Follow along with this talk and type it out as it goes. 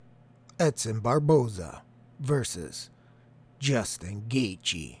Edson Barboza versus Justin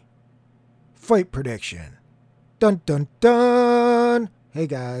Gaethje. Fight prediction. Dun dun dun! Hey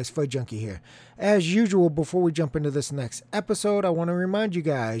guys, Fight Junkie here. As usual, before we jump into this next episode, I want to remind you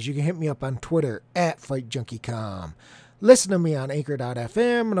guys, you can hit me up on Twitter at FightJunkieCom. Listen to me on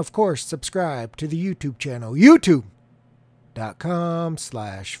Anchor.fm, and of course, subscribe to the YouTube channel,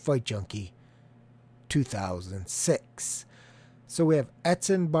 youtube.com/FightJunkie2006. So we have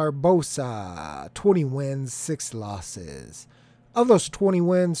Edson Barboza, 20 wins, 6 losses. Of those 20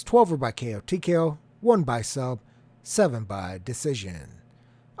 wins, 12 are by KO TKO, 1 by sub, 7 by decision.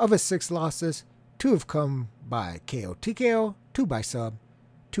 Of his 6 losses, 2 have come by KO TKO, 2 by sub,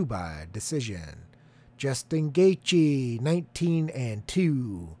 2 by decision. Justin Gaethje,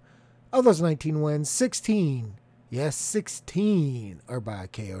 19-2. Of those 19 wins, 16, yes, 16 are by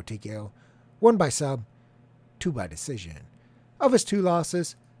KO TKO, 1 by sub, 2 by decision. Of his 2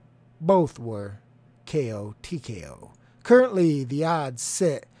 losses, both were KO TKO. Currently, the odds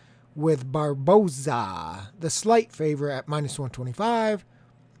sit with Barboza, the slight favorite at -125,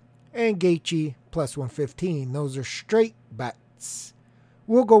 and Gaethje +115. Those are straight bets.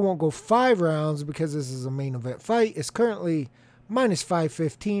 Won't go 5 rounds because this is a main event fight. It's currently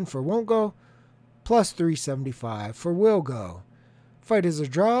 -515 for Won't Go, +375 for Will Go. Fight is a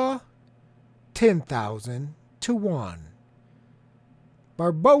draw, 10,000 to 1.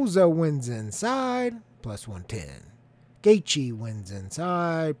 Barboza wins inside, +110. Gaethje wins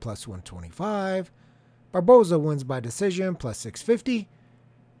inside, +125. Barboza wins by decision, +650.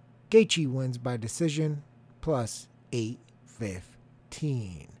 Gaethje wins by decision,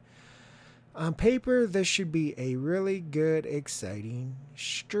 +815. On paper, this should be a really good, exciting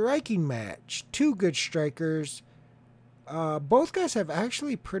striking match. 2 good strikers. Both guys have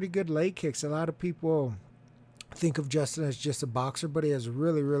actually pretty good leg kicks. A lot of people think of Justin as just a boxer, but he has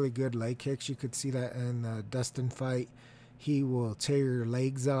really, really good leg kicks. You could see that in the Dustin fight. He will tear your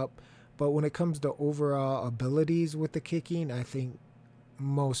legs up. But when it comes to overall abilities with the kicking, I think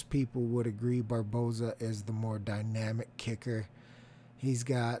most people would agree Barboza is the more dynamic kicker. He's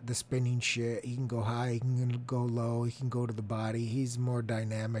got the spinning shit. He can go high, he can go low, he can go to the body. He's more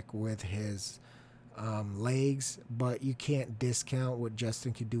dynamic with his legs, but you can't discount what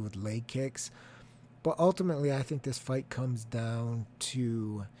Justin can do with leg kicks. But ultimately, I think this fight comes down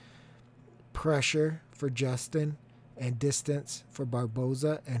to pressure for Justin and distance for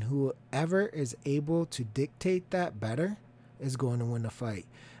Barboza, and whoever is able to dictate that better is going to win the fight.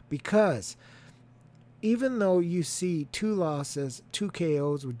 Because even though you see 2 losses, 2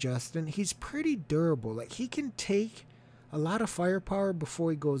 KOs with Justin, he's pretty durable. Like, he can take a lot of firepower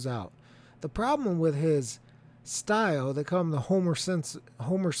before he goes out. The problem with his style, they call him the Homer Simpson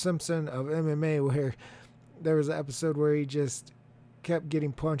of MMA, where there was an episode where he just kept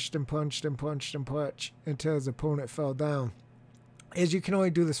getting punched until his opponent fell down, is you can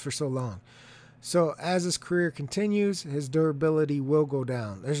only do this for so long. So as his career continues, his durability will go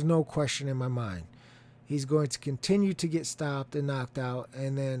down. There's no question in my mind. He's going to continue to get stopped and knocked out,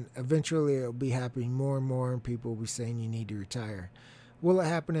 and then eventually it'll be happening more and more, and people will be saying you need to retire. Will it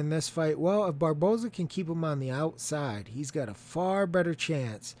happen in this fight? Well, if Barboza can keep him on the outside, he's got a far better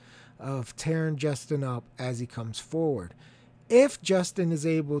chance of tearing Justin up as he comes forward. If Justin is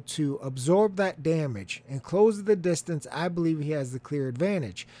able to absorb that damage and close the distance, I believe he has the clear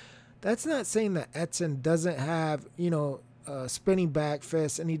advantage. That's not saying that Edson doesn't have, spinning back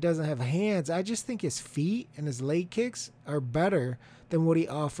fists and he doesn't have hands. I just think his feet and his leg kicks are better than what he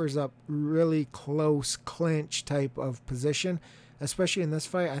offers up really close clinch type of position. Especially in this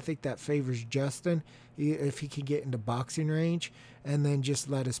fight, I think that favors Justin if he can get into boxing range and then just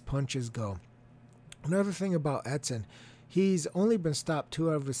let his punches go. Another thing about Edson, he's only been stopped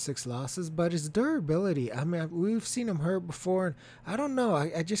 2 out of his 6 losses, but his durability, I mean, we've seen him hurt before, and I don't know,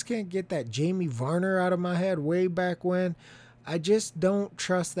 I just can't get that Jamie Varner out of my head way back when. I just don't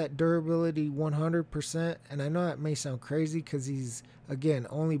trust that durability 100%, and I know that may sound crazy because he's, again,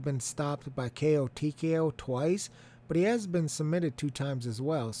 only been stopped by KO TKO twice, but he has been submitted 2 times as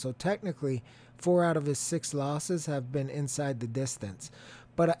well. So technically, 4 out of his 6 losses have been inside the distance.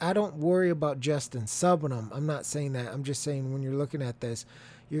 But I don't worry about Justin subbing him. I'm not saying that. I'm just saying when you're looking at this,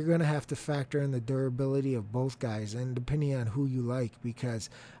 you're going to have to factor in the durability of both guys, and depending on who you like, because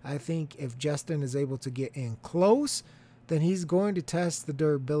I think if Justin is able to get in close, then he's going to test the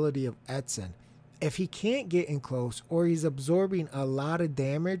durability of Edson. If he can't get in close, or he's absorbing a lot of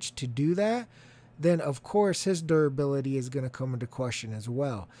damage to do that, then of course his durability is going to come into question as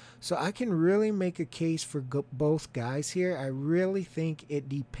well. So I can really make a case for both guys here. I really think it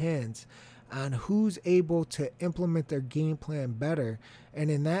depends on who's able to implement their game plan better. And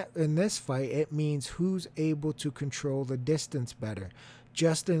in this fight, it means who's able to control the distance better.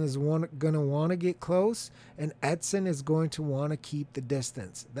 Justin is going to want to get close, and Edson is going to want to keep the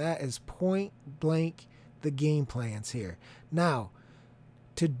distance. That is point blank the game plans here. Now,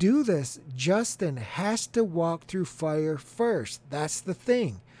 to do this, Justin has to walk through fire first. That's the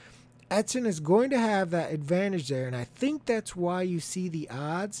thing. Edson is going to have that advantage there, and I think that's why you see the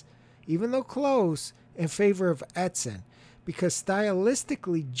odds, even though close, in favor of Edson. Because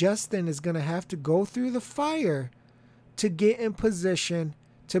stylistically, Justin is going to have to go through the fire to get in position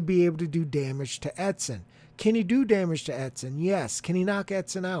to be able to do damage to Edson. Can he do damage to Edson? Yes. Can he knock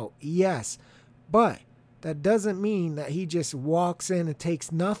Edson out? Yes. But that doesn't mean that he just walks in and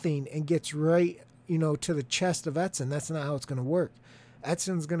takes nothing and gets right, to the chest of Edson. That's not how it's going to work.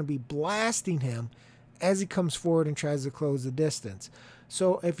 Edson's going to be blasting him as he comes forward and tries to close the distance.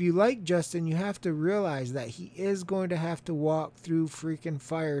 So if you like Justin, you have to realize that he is going to have to walk through freaking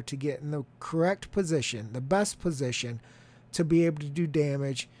fire to get in the correct position, the best position, to be able to do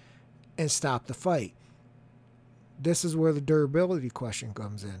damage and stop the fight. This is where the durability question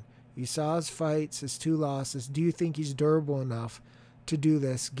comes in. You saw his fights, his 2 losses. Do you think he's durable enough to do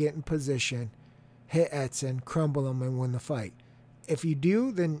this, get in position, hit Edson, crumble him, and win the fight? If you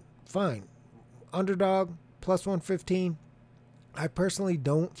do, then fine. Underdog, plus 115. I personally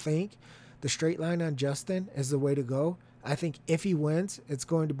don't think the straight line on Justin is the way to go. I think if he wins, it's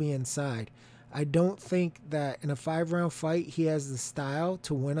going to be inside. I don't think that in a 5-round fight, he has the style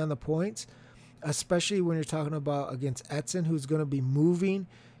to win on the points, especially when you're talking about against Edson, who's going to be moving,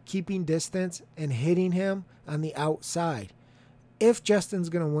 keeping distance, and hitting him on the outside. If Justin's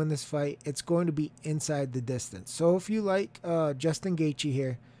going to win this fight, it's going to be inside the distance. So if you like Justin Gaethje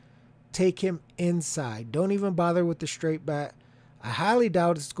here, take him inside. Don't even bother with the straight bet. I highly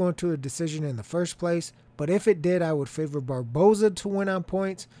doubt it's going to a decision in the first place, but if it did, I would favor Barboza to win on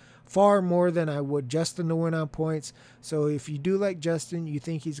points far more than I would Justin to win on points. So if you do like Justin, you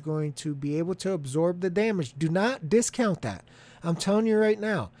think he's going to be able to absorb the damage, do not discount that. I'm telling you right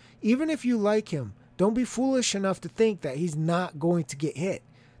now, even if you like him, don't be foolish enough to think that he's not going to get hit.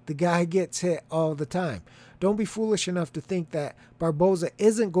 The guy gets hit all the time. Don't be foolish enough to think that Barboza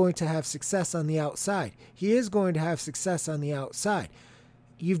isn't going to have success on the outside. He is going to have success on the outside.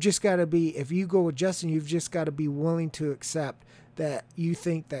 You've just got to be, if you go with Justin, you've just got to be willing to accept that you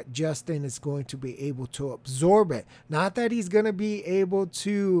think that Justin is going to be able to absorb it. Not that he's going to be able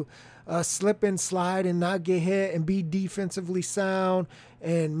to slip and slide and not get hit and be defensively sound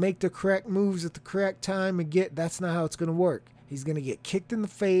and make the correct moves at the correct time and that's not how it's going to work. He's going to get kicked in the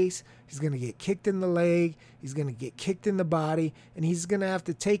face. He's going to get kicked in the leg. He's going to get kicked in the body. And he's going to have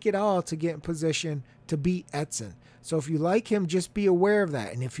to take it all to get in position to beat Edson. So if you like him, just be aware of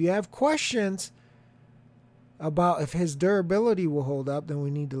that. And if you have questions about if his durability will hold up, then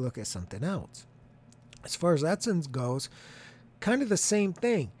we need to look at something else. As far as Edson goes, kind of the same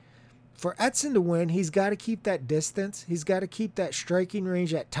thing. For Edson to win, he's got to keep that distance. He's got to keep that striking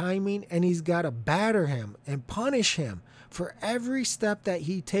range, that timing, and he's got to batter him and punish him. For every step that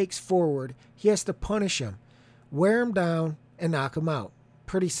he takes forward, he has to punish him, wear him down, and knock him out.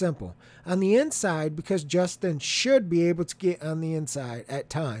 Pretty simple. On the inside, because Justin should be able to get on the inside at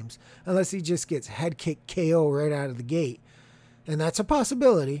times, unless he just gets head kick KO right out of the gate. And that's a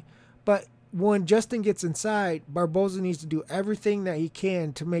possibility. But when Justin gets inside, Barboza needs to do everything that he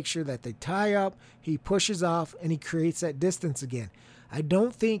can to make sure that they tie up, he pushes off, and he creates that distance again. I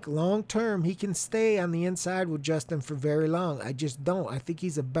don't think long-term he can stay on the inside with Justin for very long. I just don't. I think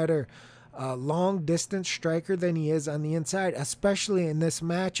he's a better long-distance striker than he is on the inside, especially in this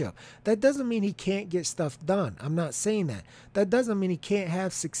matchup. That doesn't mean he can't get stuff done. I'm not saying that. That doesn't mean he can't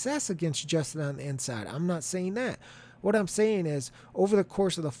have success against Justin on the inside. I'm not saying that. What I'm saying is, over the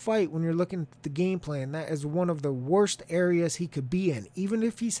course of the fight, when you're looking at the game plan, that is one of the worst areas he could be in. Even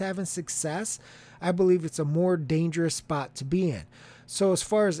if he's having success, I believe it's a more dangerous spot to be in. So as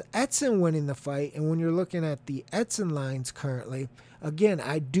far as Edson winning the fight, and when you're looking at the Edson lines currently, again,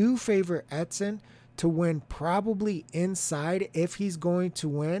 I do favor Edson to win probably inside if he's going to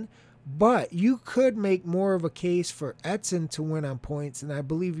win. But you could make more of a case for Edson to win on points, and I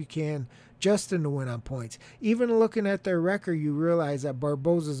believe you can Justin to win on points. Even looking at their record, you realize that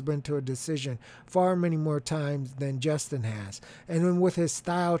Barboza's been to a decision far many more times than Justin has. And then with his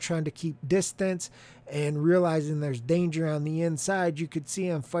style trying to keep distance and realizing there's danger on the inside, you could see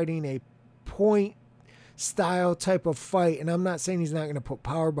him fighting a 0.6 style type of fight. And I'm not saying he's not going to put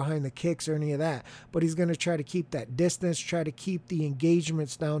power behind the kicks or any of that, but he's going to try to keep that distance, try to keep the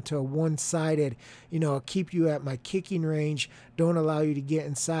engagements down to a one-sided, keep you at my kicking range, don't allow you to get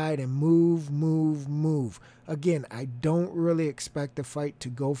inside and move, move, move. Again, I don't really expect the fight to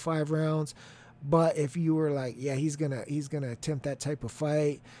go 5 rounds. But if you were like, yeah, he's gonna attempt that type of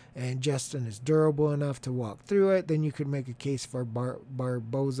fight, and Justin is durable enough to walk through it, then you could make a case for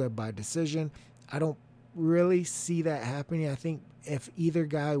Barboza by decision. I don't really see that happening. I think if either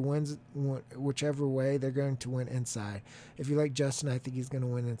guy wins, whichever way, they're going to win inside. If you like Justin, I think he's going to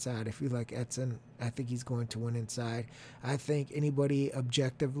win inside. If you like Edson, I think he's going to win inside. I think anybody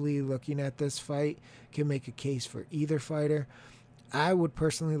objectively looking at this fight can make a case for either fighter. I would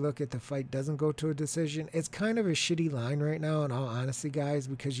personally look at the fight doesn't go to a decision. It's kind of a shitty line right now, in all honesty, guys,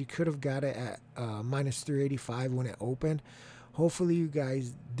 because you could have got it at minus 385 when it opened. Hopefully you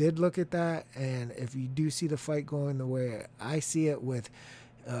guys did look at that, and if you do see the fight going the way I see it, with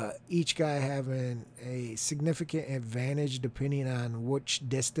each guy having a significant advantage depending on which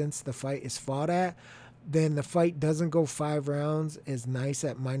distance the fight is fought at, then the fight doesn't go 5 rounds is nice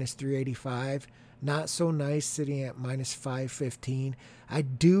at minus 385. Not so nice sitting at minus 515. I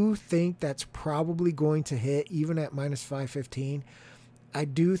do think that's probably going to hit even at minus 515. I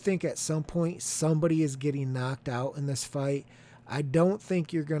do think at some point somebody is getting knocked out in this fight. I don't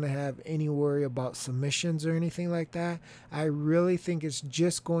think you're going to have any worry about submissions or anything like that. I really think it's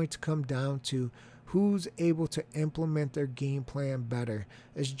just going to come down to who's able to implement their game plan better.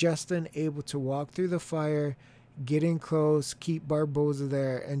 Is Justin able to walk through the fire, get in close, keep Barboza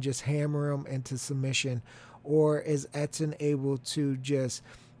there, and just hammer him into submission? Or is Edson able to just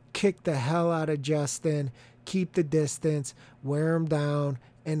kick the hell out of Justin, keep the distance, wear him down,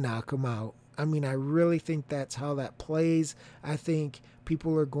 and knock him out? I mean, I really think that's how that plays. I think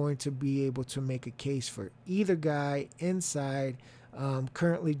people are going to be able to make a case for either guy inside.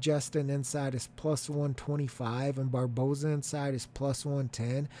 Currently, Justin inside is plus 125 and Barboza inside is plus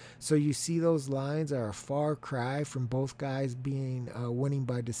 110. So you see those lines are a far cry from both guys being winning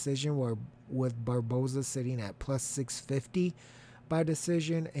by decision, where with Barboza sitting at plus 650 by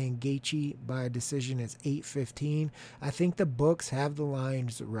decision and Gaethje by decision is 815. I think the books have the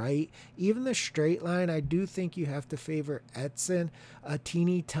lines right. Even the straight line, I do think you have to favor Edson a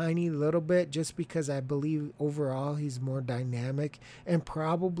teeny tiny little bit, just because I believe overall he's more dynamic and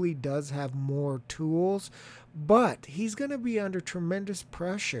probably does have more tools. But he's going to be under tremendous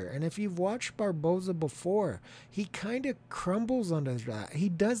pressure. And if you've watched Barboza before, he kind of crumbles under that. He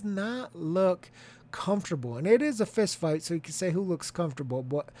does not look comfortable, and it is a fist fight, so you can say who looks comfortable,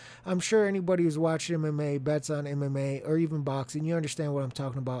 but I'm sure anybody who's watched MMA, bets on MMA, or even boxing, you understand what I'm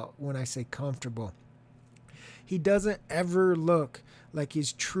talking about when I say comfortable. He doesn't ever look like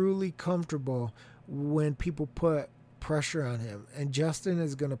he's truly comfortable when people put pressure on him, and Justin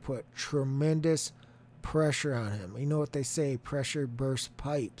is going to put tremendous pressure on him. You know what they say, pressure bursts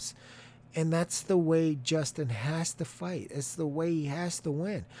pipes. And that's the way Justin has to fight. It's the way he has to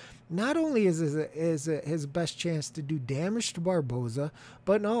win. Not only is it his best chance to do damage to Barboza,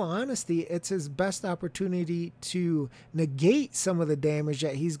 but in all honesty, it's his best opportunity to negate some of the damage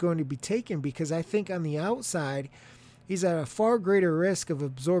that he's going to be taking, because I think on the outside, he's at a far greater risk of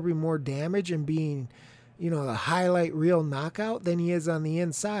absorbing more damage and being, a highlight reel knockout than he is on the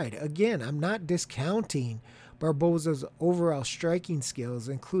inside. Again, I'm not discounting Barboza's overall striking skills,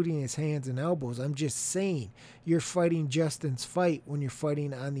 including his hands and elbows. I'm just saying you're fighting Justin's fight when you're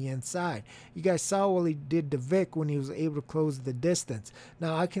fighting on the inside. You guys saw what he did to Vic when he was able to close the distance.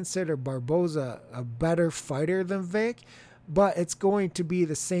 Now, I consider Barboza a better fighter than Vic, but it's going to be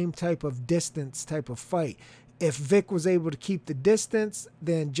the same type of distance type of fight. If Vic was able to keep the distance,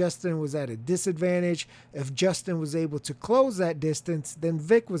 then Justin was at a disadvantage. If Justin was able to close that distance, then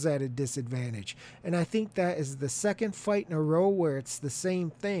Vic was at a disadvantage. And I think that is the second fight in a row where it's the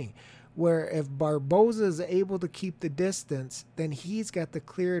same thing, where if Barboza is able to keep the distance, then he's got the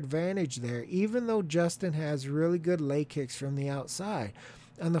clear advantage there, even though Justin has really good leg kicks from the outside.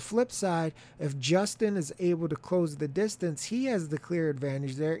 On the flip side, if Justin is able to close the distance, he has the clear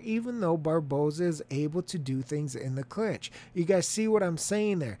advantage there, even though Barboza is able to do things in the clinch. You guys see what I'm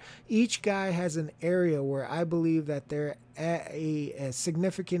saying there? Each guy has an area where I believe that they're at a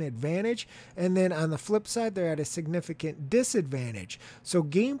significant advantage, and then on the flip side, they're at a significant disadvantage. So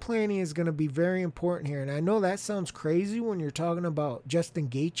game planning is going to be very important here. And I know that sounds crazy when you're talking about Justin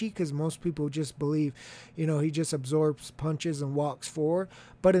Gaethje, because most people just believe, he just absorbs punches and walks forward.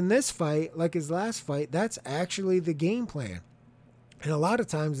 But in this fight, like his last fight, that's actually the game plan. And a lot of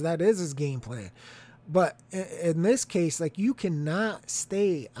times that is his game plan. But in this case, like, you cannot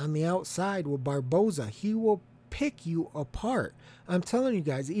stay on the outside with Barboza. He will pick you apart. I'm telling you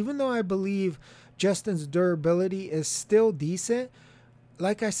guys, even though I believe Justin's durability is still decent,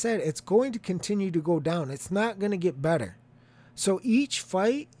 like I said, it's going to continue to go down. It's not going to get better. So each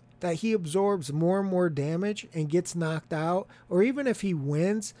fight that he absorbs more and more damage and gets knocked out, or even if he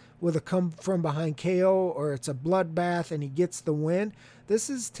wins with a come from behind KO or it's a bloodbath and he gets the win, this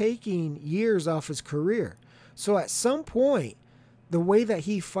is taking years off his career. So at some point, the way that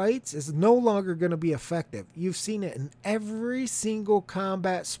he fights is no longer going to be effective. You've seen it in every single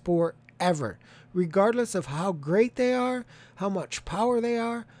combat sport ever, regardless of how great they are, how much power they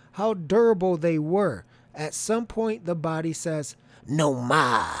are, how durable they were. At some point, the body says, no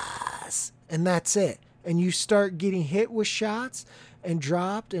mas, and that's it. And you start getting hit with shots and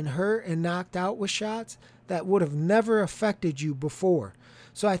dropped and hurt and knocked out with shots that would have never affected you before.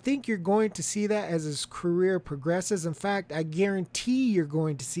 So I think you're going to see that as his career progresses. In fact, I guarantee you're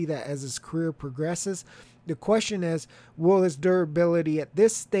going to see that as his career progresses. The question is, will his durability at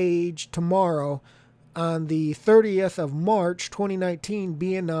this stage tomorrow on the 30th of March 2019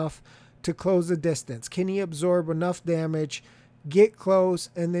 be enough to close the distance? Can he absorb enough damage, get close,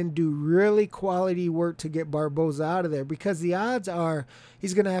 and then do really quality work to get Barboza out of there? Because the odds are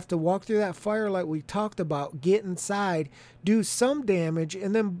he's going to have to walk through that fire like we talked about, get inside, do some damage,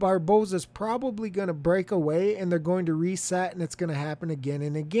 and then Barboza's probably going to break away and they're going to reset, and it's going to happen again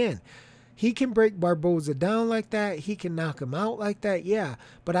and again. He can break Barboza down like that. He can knock him out like that, yeah.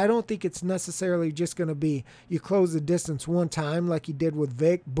 But I don't think it's necessarily just going to be you close the distance one time like he did with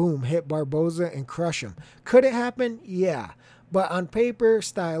Vic, boom, hit Barboza and crush him. Could it happen? Yeah. But on paper,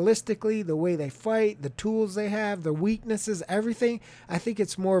 stylistically, the way they fight, the tools they have, the weaknesses, everything, I think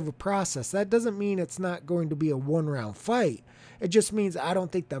it's more of a process. That doesn't mean it's not going to be a one-round fight. It just means I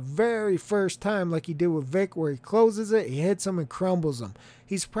don't think the very first time, like he did with Vic, where he closes it, he hits him and crumbles him.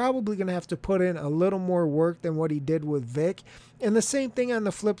 He's probably going to have to put in a little more work than what he did with Vic. And the same thing on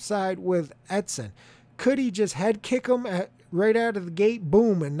the flip side with Edson. Could he just head kick him right out of the gate,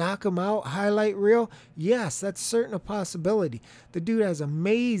 boom, and knock him out, highlight reel? Yes, that's certain a possibility. The dude has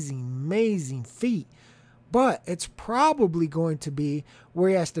amazing feet. But it's probably going to be where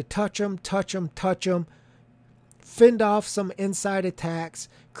he has to touch him, fend off some inside attacks,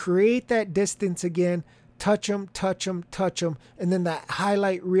 create that distance again, touch him, and then that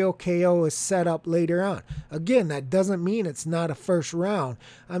highlight reel KO is set up later on. Again, that doesn't mean it's not a first round.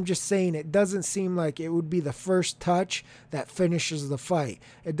 I'm just saying it doesn't seem like it would be the first touch that finishes the fight.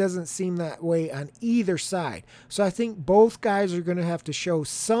 It doesn't seem that way on either side. So I think both guys are going to have to show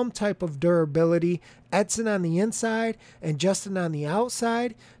some type of durability, Edson on the inside and Justin on the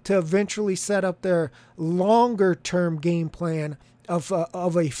outside, to eventually set up their longer term game plan of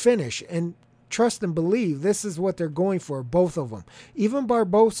a finish. And trust and believe, this is what they're going for, both of them. Even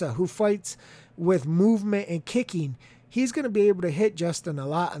Barboza, who fights with movement and kicking, he's going to be able to hit Justin a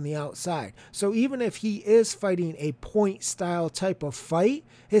lot on the outside. So even if he is fighting a point style type of fight,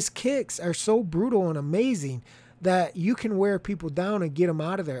 his kicks are so brutal and amazing that you can wear people down and get them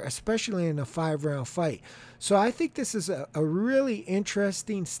out of there, especially in a 5-round fight. So I think this is a really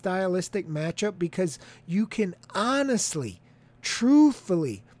interesting stylistic matchup because you can honestly,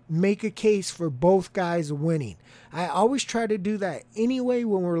 truthfully make a case for both guys winning. I always try to do that anyway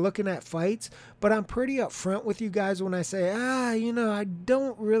when we're looking at fights, but I'm pretty upfront with you guys when I say, I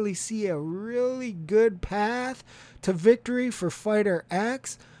don't really see a really good path to victory for fighter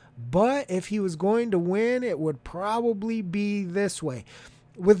X, but if he was going to win, it would probably be this way.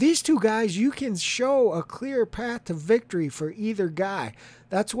 With these two guys, you can show a clear path to victory for either guy.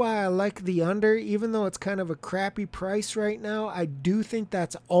 That's why I like the under, even though it's kind of a crappy price right now. I do think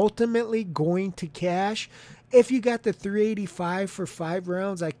that's ultimately going to cash. If you got the 385 for 5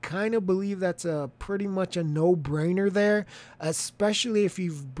 rounds, I kind of believe that's a pretty much a no-brainer there, especially if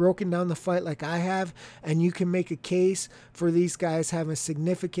you've broken down the fight like I have, and you can make a case for these guys having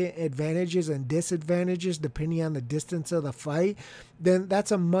significant advantages and disadvantages depending on the distance of the fight. Then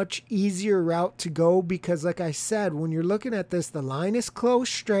that's a much easier route to go because, like I said, when you're looking at this, the line is close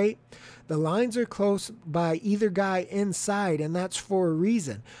straight. The lines are close by either guy inside, and that's for a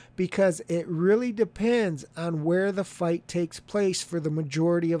reason, because it really depends on where the fight takes place for the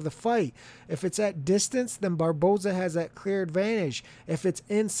majority of the fight. If it's at distance, then Barboza has that clear advantage. If it's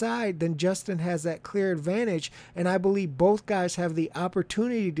inside, then Justin has that clear advantage, and I believe both guys have the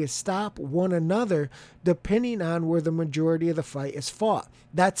opportunity to stop one another depending on where the majority of the fight is fought.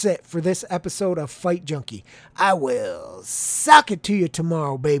 That's it for this episode of Fight Junkie. I will sock it to you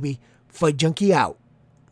tomorrow, baby. Fight Junkie out.